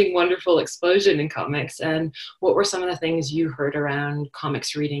amazing, wonderful explosion in comics? And what were some of the things you heard around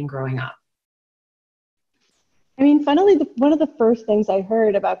comics reading growing up? I mean, funnily, one of the first things I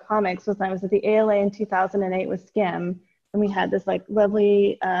heard about comics was when I was at the ALA in 2008 with Skim, and we had this like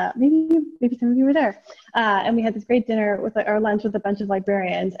lovely, maybe some of you were there, and we had this great dinner with our lunch with a bunch of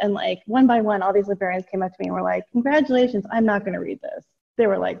librarians, and like one by one, all these librarians came up to me and were like, "Congratulations, I'm not going to read this." They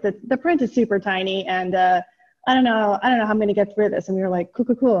were like, "The print is super tiny, and I don't know how I'm going to get through this." And we were like,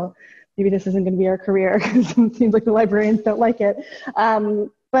 "Cool. Maybe this isn't going to be our career because it seems like the librarians don't like it."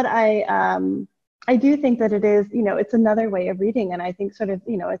 But I do think that it is, it's another way of reading. And I think sort of,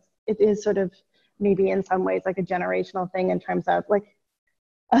 it is sort of maybe in some ways like a generational thing in terms of like,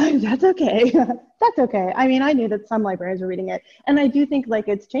 that's okay. That's okay. I mean, I knew that some librarians were reading it. And I do think like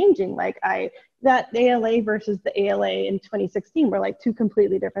it's changing. Like that ALA versus the ALA in 2016 were like two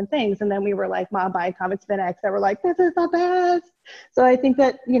completely different things. And then we were like mob by Comics FinX that were like, this is the best. So I think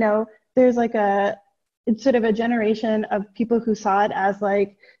that, there's like it's sort of a generation of people who saw it as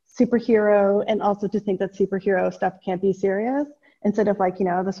like superhero, and also to think that superhero stuff can't be serious instead of like,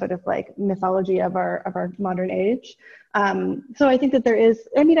 the sort of like mythology of our modern age. So I think that there is,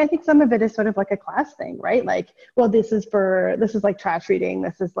 I think some of it is sort of like a class thing, right? Like, well, this is like trash reading.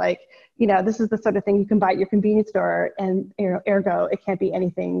 This is like, this is the sort of thing you can buy at your convenience store, and, ergo, it can't be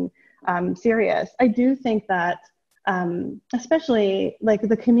anything serious. I do think that especially like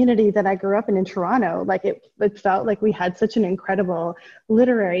the community that I grew up in Toronto, like it felt like we had such an incredible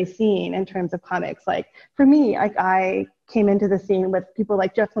literary scene in terms of comics. Like for me, I came into the scene with people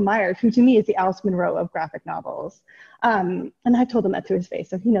like Jeff Lemire, who to me is the Alice Munro of graphic novels. And I told him that to his face,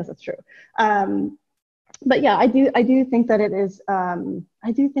 so he knows it's true. But yeah, I do think that it is,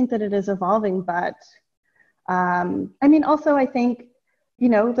 evolving, but also I think,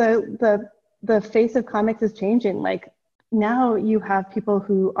 the face of comics is changing. Like now you have people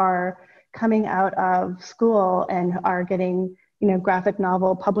who are coming out of school and are getting, graphic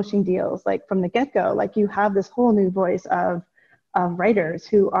novel publishing deals, like from the get-go. Like you have this whole new voice of writers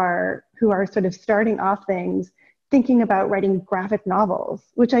who are sort of starting off things, thinking about writing graphic novels,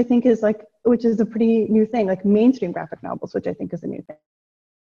 which I think is which is a pretty new thing, like mainstream graphic novels, which I think is a new thing.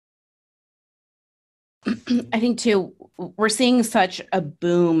 I think too, we're seeing such a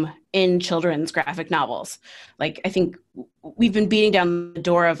boom in children's graphic novels. Like, I think we've been beating down the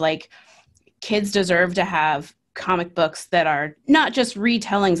door of like, kids deserve to have comic books that are not just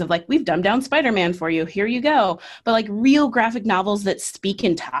retellings of like, we've dumbed down Spider-Man for you, here you go, but like real graphic novels that speak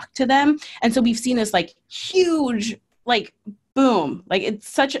and talk to them. And so we've seen this like huge, like boom, like it's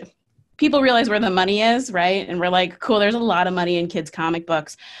such a, people realize where the money is, right? And we're like, cool, there's a lot of money in kids' comic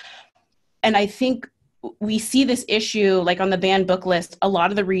books. And I think we see this issue like on the banned book list. A lot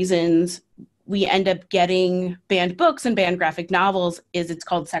of the reasons we end up getting banned books and banned graphic novels is it's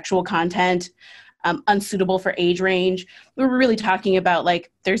called sexual content, unsuitable for age range. We're really talking about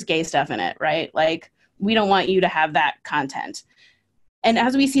like there's gay stuff in it, right? Like we don't want you to have that content. And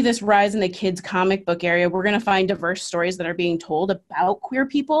as we see this rise in the kids comic book area, we're going to find diverse stories that are being told about queer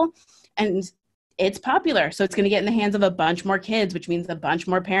people, and it's popular. So it's going to get in the hands of a bunch more kids, which means a bunch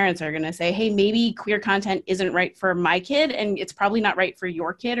more parents are going to say, hey, maybe queer content isn't right for my kid, and it's probably not right for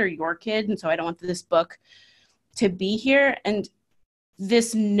your kid or your kid. And so I don't want this book to be here. And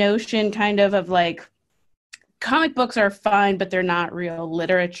this notion kind of like comic books are fine, but they're not real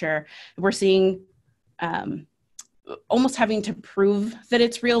literature. We're seeing almost having to prove that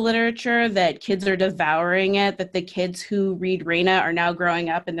it's real literature, that kids are devouring it, that the kids who read Raina are now growing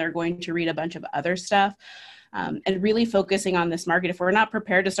up and they're going to read a bunch of other stuff, and really focusing on this market. If we're not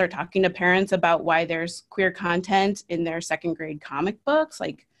prepared to start talking to parents about why there's queer content in their second grade comic books,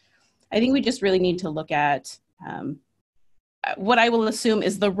 like I think we just really need to look at what I will assume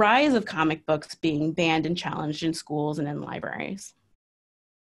is the rise of comic books being banned and challenged in schools and in libraries.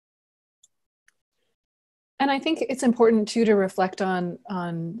 And I think it's important too to reflect on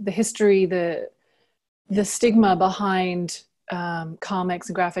the history, the stigma behind comics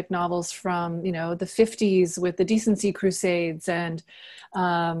and graphic novels from the 50s with the decency crusades and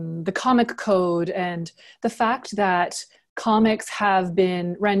the comic code, and the fact that comics have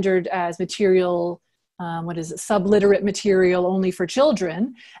been rendered as material subliterate material only for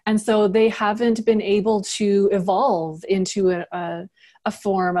children. And so they haven't been able to evolve into a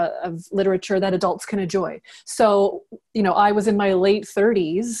form of literature that adults can enjoy. So, I was in my late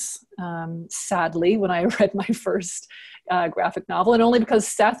 30s, sadly, when I read my first graphic novel, and only because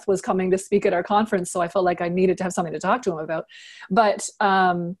Seth was coming to speak at our conference, so I felt like I needed to have something to talk to him about. But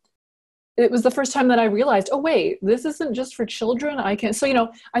it was the first time that I realized, oh wait, this isn't just for children. I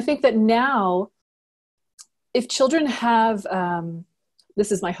think that now, if children have,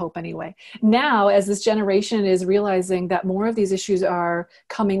 this is my hope anyway, now as this generation is realizing that more of these issues are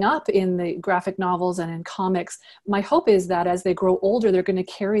coming up in the graphic novels and in comics, my hope is that as they grow older, they're going to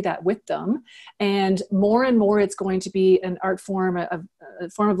carry that with them. And more it's going to be an art form, a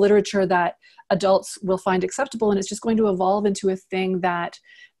form of literature that adults will find acceptable. And it's just going to evolve into a thing that,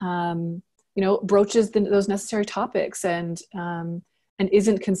 broaches those necessary topics and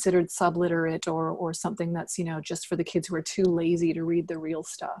isn't considered subliterate or something that's, just for the kids who are too lazy to read the real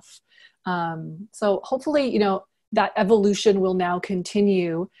stuff. So hopefully, that evolution will now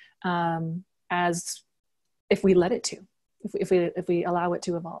continue as if we let it to, if we allow it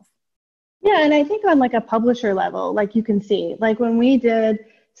to evolve. Yeah, and I think on like a publisher level, like you can see, like when we did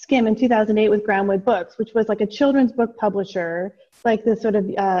Skim in 2008 with Groundwood Books, which was like a children's book publisher, like this sort of,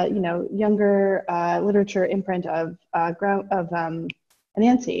 younger literature imprint of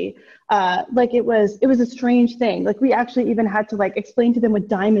Nancy, like it was a strange thing. Like we actually even had to like explain to them what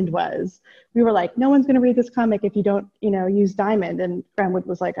Diamond was. We were like, no one's going to read this comic if you don't, use Diamond. And Groundwood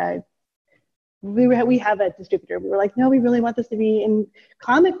was like, we have a distributor. We were like, no, we really want this to be in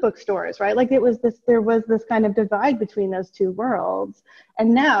comic book stores, right? Like there was this kind of divide between those two worlds.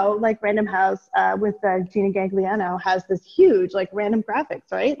 And now like Random House with Gina Gagliano has this huge like Random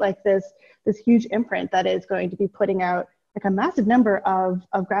Graphics, right? Like this huge imprint that is going to be putting out like a massive number of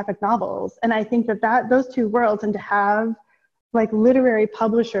graphic novels. And I think that those two worlds, and to have like literary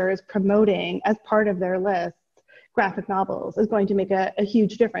publishers promoting as part of their list graphic novels, is going to make a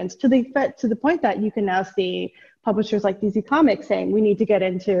huge difference to the point that you can now see publishers like DC Comics saying we need to get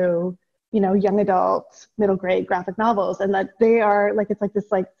into young adult middle grade graphic novels, and that they are like, it's like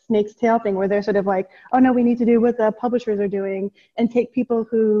this like snake's tail thing where they're sort of like, oh no, we need to do what the publishers are doing and take people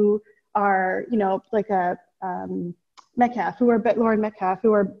who are like a Metcalf, Lauren Metcalf,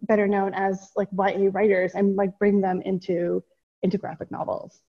 who are better known as like YA writers, and like bring them into graphic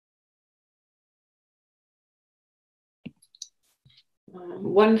novels.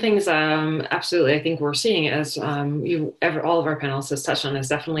 One of the things absolutely I think we're seeing, as all of our panelists has touched on, is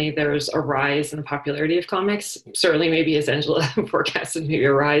definitely there's a rise in the popularity of comics. Certainly maybe as Angela forecasted, maybe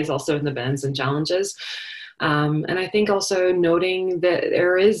a rise also in the bans and challenges. And I think also noting that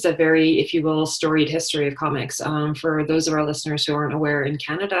there is a very, if you will, storied history of comics. For those of our listeners who aren't aware, in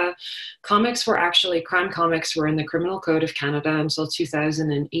Canada, crime comics were in the Criminal Code of Canada until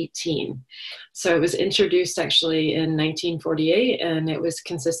 2018. So it was introduced actually in 1948, and it was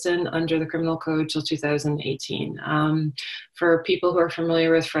consistent under the Criminal Code till 2018. For people who are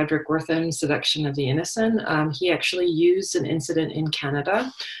familiar with Frederick Wertham's Seduction of the Innocent, he actually used an incident in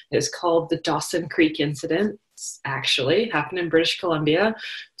Canada. It's called the Dawson Creek Incident. Actually happened in British Columbia.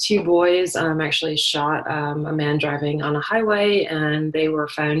 Two boys actually shot a man driving on a highway, and they were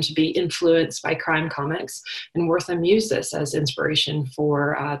found to be influenced by crime comics. And Wortham used this as inspiration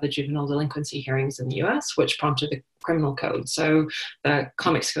for the juvenile delinquency hearings in the US, which prompted the criminal code, so the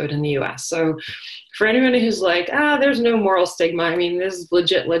comics code in the US. So for anyone who's like, there's no moral stigma, I mean, this is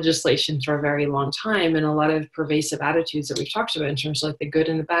legit legislation for a very long time, and a lot of pervasive attitudes that we've talked about in terms of like the good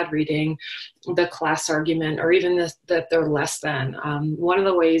and the bad reading, the class argument, or even that they're less than. One of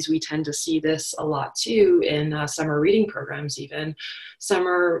the ways we tend to see this a lot too in summer reading programs, even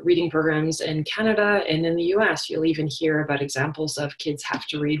summer reading programs in Canada and in the US, you'll even hear about examples of kids have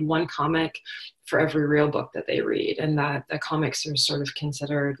to read one comic for every real book that they read, and that the comics are sort of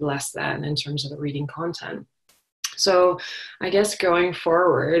considered less than in terms of the reading content. So I guess going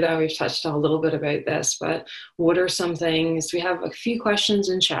forward, we've touched on a little bit about this, but what are some things, we have a few questions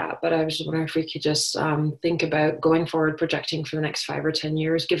in chat, but I was just wondering if we could just think about going forward, projecting for the next 5 or 10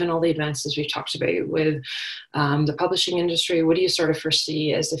 years, given all the advances we've talked about with the publishing industry. What do you sort of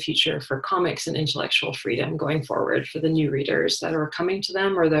foresee as the future for comics and intellectual freedom going forward for the new readers that are coming to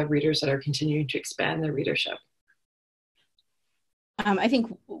them, or the readers that are continuing to expand their readership? I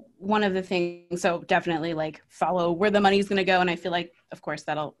think one of the things, so definitely like follow where the money's going to go. And I feel like, of course,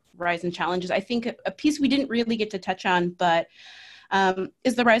 that'll rise in challenges. I think a piece we didn't really get to touch on, but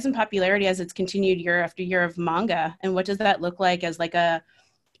is the rise in popularity as it's continued year after year of manga. And what does that look like as like a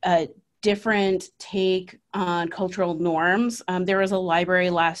different take on cultural norms? There was a library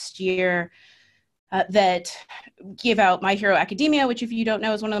last year that give out My Hero Academia, which if you don't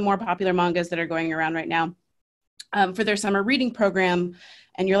know is one of the more popular mangas that are going around right now, for their summer reading program.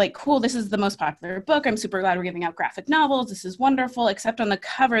 And you're like, cool, this is the most popular book. I'm super glad we're giving out graphic novels. This is wonderful. Except on the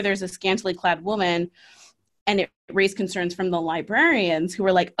cover, there's a scantily clad woman. And it raised concerns from the librarians who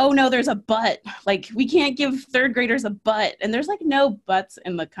were like, oh no, there's a butt. Like, we can't give third graders a butt. And there's like no butts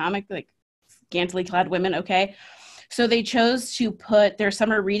in the comic, like scantily clad women, okay? So they chose to put their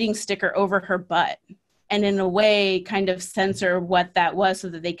summer reading sticker over her butt and in a way kind of censor what that was so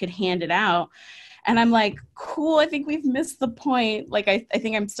that they could hand it out. And I'm like, cool, I think we've missed the point. Like, I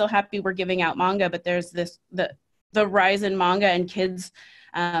think I'm still happy we're giving out manga, but there's this, the rise in manga and kids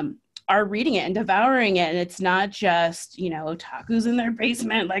are reading it and devouring it. And it's not just, you know, otakus in their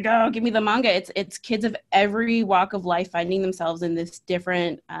basement, like, oh, give me the manga. It's kids of every walk of life finding themselves in this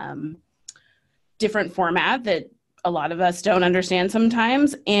different format that a lot of us don't understand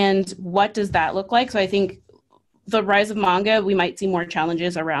sometimes. And what does that look like? So I think the rise of manga, we might see more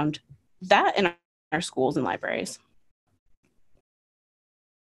challenges around that in our schools and libraries.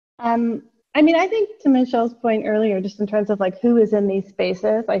 I mean, I think to Michelle's point earlier, just in terms of like who is in these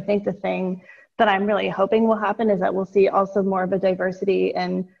spaces, I think the thing that I'm really hoping will happen is that we'll see also more of a diversity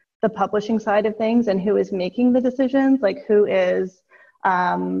in the publishing side of things and who is making the decisions, like who is,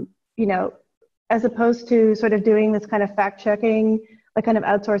 you know, as opposed to sort of doing this kind of fact checking, like kind of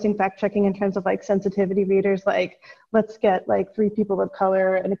outsourcing fact checking in terms of like sensitivity readers, like let's get like 3 people of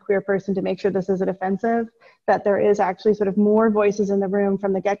color and a queer person to make sure this isn't offensive, that there is actually sort of more voices in the room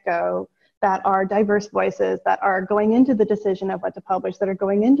from the get-go that are diverse voices that are going into the decision of what to publish, that are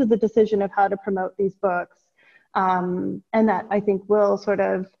going into the decision of how to promote these books. And that I think will sort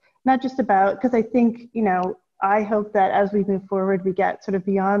of, not just about, because I think, you know, I hope that as we move forward, we get sort of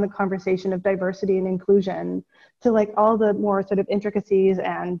beyond the conversation of diversity and inclusion to like all the more sort of intricacies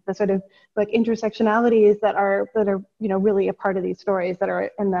and the sort of like intersectionalities that are, you know, really a part of these stories that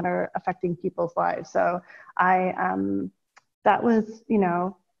are affecting people's lives. So that was, you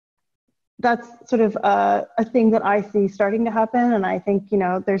know, that's sort of a thing that I see starting to happen. And I think, you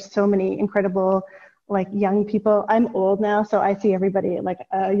know, there's so many incredible like young people. I'm old now, so I see everybody like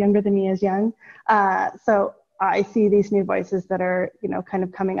younger than me as young. So I see these new voices that are, you know, kind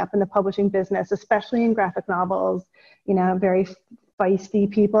of coming up in the publishing business, especially in graphic novels, you know, very feisty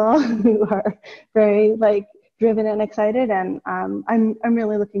people who are very like driven and excited. And I'm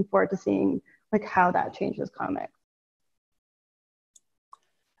really looking forward to seeing like how that changes comics.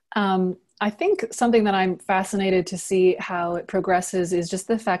 I think something that I'm fascinated to see how it progresses is just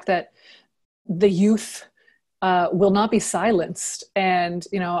the fact that the youth will not be silenced. And,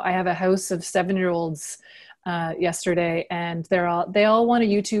 you know, I have a house of 7-year-olds yesterday, and they all want a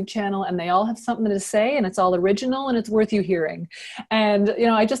YouTube channel, and they all have something to say, and it's all original, and it's worth you hearing. And, you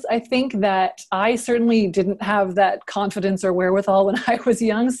know, I think that I certainly didn't have that confidence or wherewithal when I was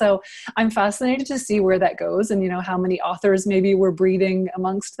young. So I'm fascinated to see where that goes, and, you know, how many authors maybe we're breeding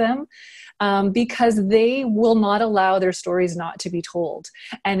amongst them. Because they will not allow their stories not to be told.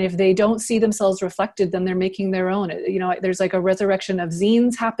 And if they don't see themselves reflected, then they're making their own. You know, there's like a resurrection of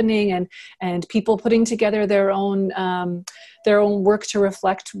zines happening, and people putting together their own work to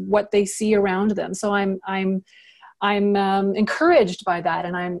reflect what they see around them. So I'm encouraged by that,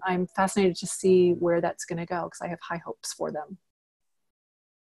 and I'm fascinated to see where that's going to go, because I have high hopes for them.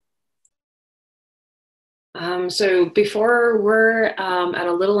 So before we're at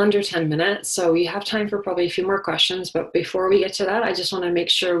a little under 10 minutes, so we have time for probably a few more questions, but before we get to that, I just want to make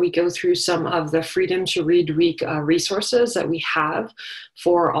sure we go through some of the Freedom to Read Week resources that we have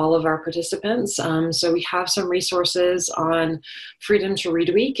for all of our participants. So we have some resources on Freedom to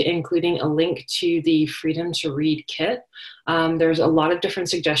Read Week, including a link to the Freedom to Read kit. There's a lot of different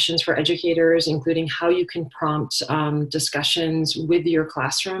suggestions for educators, including how you can prompt discussions with your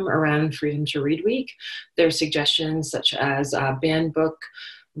classroom around Freedom to Read Week. There's suggestions such as banned book,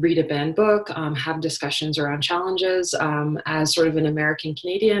 read a banned book, have discussions around challenges. As sort of an American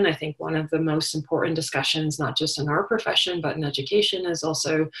Canadian, I think one of the most important discussions, not just in our profession, but in education, is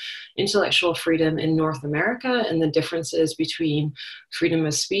also intellectual freedom in North America and the differences between freedom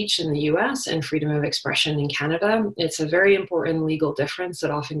of speech in the US and freedom of expression in Canada. It's a very important legal difference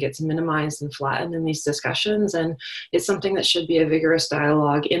that often gets minimized and flattened in these discussions. And it's something that should be a vigorous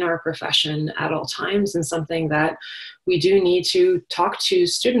dialogue in our profession at all times, and something that we do need to talk to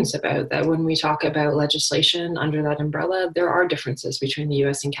students about, that when we talk about legislation under that umbrella, there are differences between the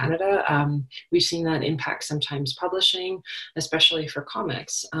US and Canada. We've seen that impact sometimes publishing, especially for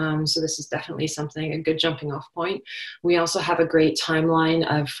comics. So this is definitely something, a good jumping off point. We also have a great timeline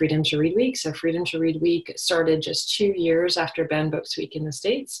of Freedom to Read Week. So Freedom to Read Week started just 2 years after Banned Books Week in the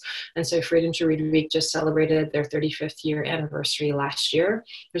States. And so Freedom to Read Week just celebrated their 35th year anniversary last year.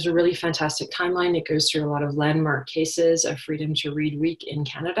 There's a really fantastic timeline. It goes through a lot of landmark cases of Freedom to Read Week in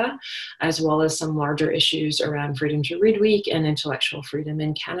Canada, as well as some larger issues around Freedom to Read Week and intellectual freedom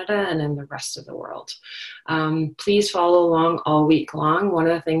in Canada and in the rest of the world. Please follow along all week long. One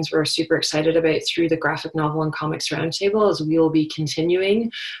of the things we're super excited about through the Graphic Novel and Comics Roundtable is we will be continuing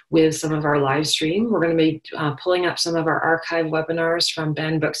with some of our live stream. We're going to be pulling up some of our archive webinars from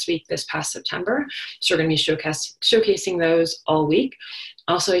Banned Books Week this past September. So we're going to be showcasing those all week.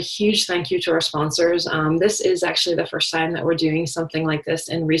 Also, a huge thank you to our sponsors. This is actually the first time that we're doing something like this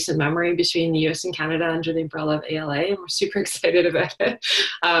in recent memory between the US and Canada under the umbrella of ALA, and we're super excited about it,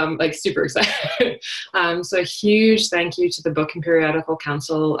 like super excited. So a huge thank you to the Book and Periodical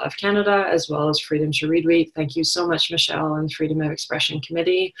Council of Canada, as well as Freedom to Read Week. Thank you so much, Michelle, and Freedom of Expression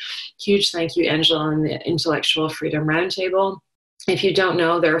Committee. Huge thank you, Angela, and the Intellectual Freedom Roundtable. If you don't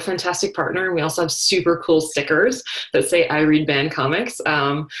know, they're a fantastic partner, and we also have super cool stickers that say "I read banned comics."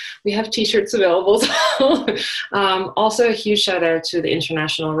 We have t-shirts available. Also, a huge shout out to the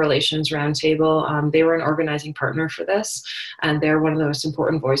International Relations Roundtable. They were an organizing partner for this, and they're one of the most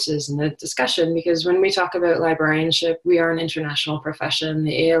important voices in the discussion, because when we talk about librarianship, we are an international profession.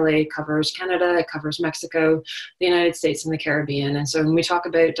 The ALA covers Canada, it covers Mexico, the United States, and the Caribbean. And so when we talk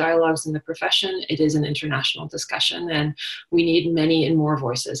about dialogues in the profession, it is an international discussion, and we need many and more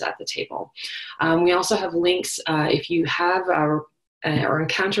voices at the table. We also have links if you have or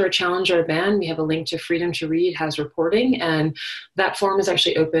encounter a challenge or a ban. We have a link to Freedom to Read has reporting, and that form is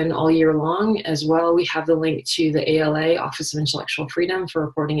actually open all year long. As well, we have the link to the ALA Office of Intellectual Freedom for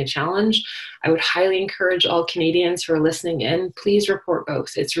reporting a challenge. I would highly encourage all Canadians who are listening in, please report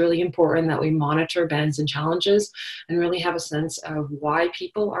both. It's really important that we monitor bans and challenges and really have a sense of why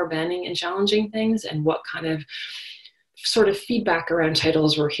people are banning and challenging things and what kind of sort of feedback around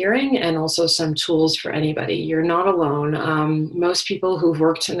titles we're hearing, and also some tools for anybody. You're not alone. Most people who've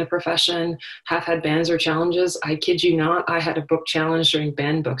worked in the profession have had bans or challenges. I kid you not, I had a book challenge during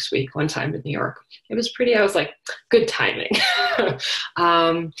Banned Books Week one time in New York. It was pretty, I was like, good timing.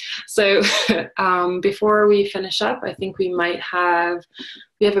 Before we finish up, I think we have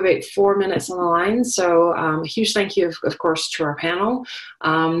about 4 minutes on the line. So a huge thank you, of course, to our panel.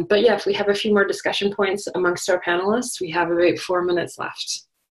 But yeah, if we have a few more discussion points amongst our panelists, we have about 4 minutes left.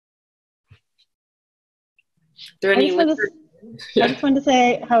 I just wanted to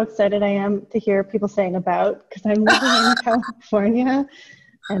say how excited I am to hear people saying "about," because I'm living in California,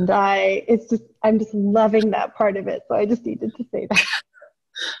 and I'm just loving that part of it. So I just needed to say that.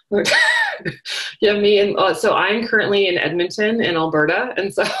 Yeah, me and so I'm currently in Edmonton in Alberta,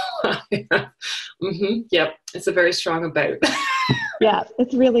 and so yep, it's a very strong about. Yeah,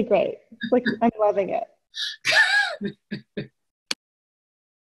 it's really great. It's like I'm loving it.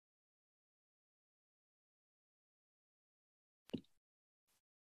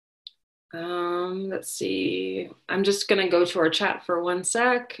 Let's see. I'm just going to go to our chat for 1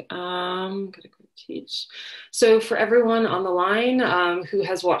 sec. I'm going to go teach. So for everyone on the line who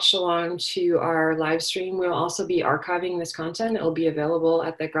has watched along to our live stream, we'll also be archiving this content. It'll be available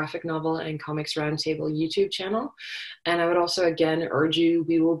at the Graphic Novel and Comics Roundtable YouTube channel. And I would also, again, urge you,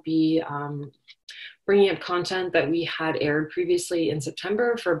 we will be bringing up content that we had aired previously in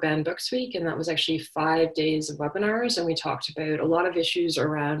September for Banned Books Week, and that was actually 5 days of webinars, and we talked about a lot of issues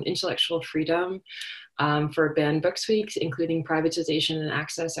around intellectual freedom for Banned Books Week, including privatization and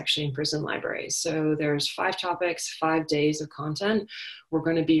access actually in prison libraries. So there's 5 topics, 5 days of content. We're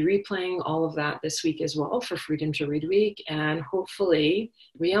going to be replaying all of that this week as well for Freedom to Read Week, and hopefully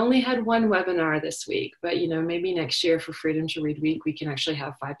we only had 1 webinar this week, but maybe next year for Freedom to Read Week we can actually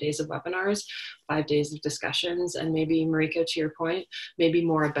have 5 days of webinars, 5 days of discussions, and maybe, Mariko, to your point, maybe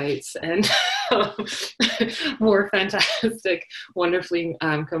more abouts and more fantastic, wonderfully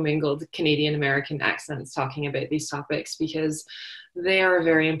commingled Canadian American accents talking about these topics, because they are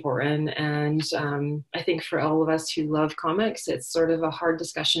very important. And I think for all of us who love comics, it's sort of a hard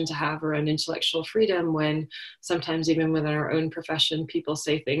discussion to have around intellectual freedom when sometimes even within our own profession, people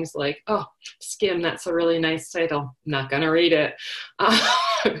say things like, oh, Skim, that's a really nice title. I'm not going to read it.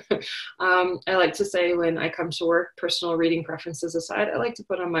 I like to say when I come to work, personal reading preferences aside, I like to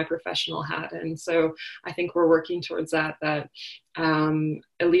put on my professional hat. And so I think we're working towards that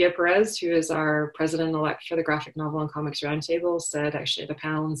Elia Perez, who is our president-elect for the Graphic Novel and Comics Roundtable, said actually at a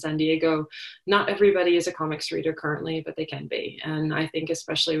panel in San Diego, not everybody is a comics reader currently, but they can be. And I think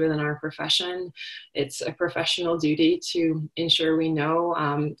especially within our profession, it's a professional duty to ensure we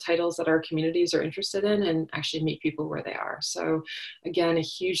know titles that our communities are interested in and actually meet people where they are. So again, a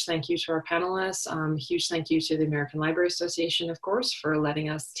huge thank you to our panelists, huge thank you to the American Library Association, of course, for letting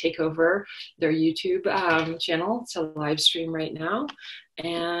us take over their YouTube channel to live stream right now.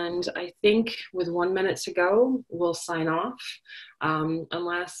 And I think with 1 minute to go, we'll sign off.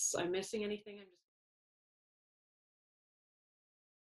 Unless I'm missing anything.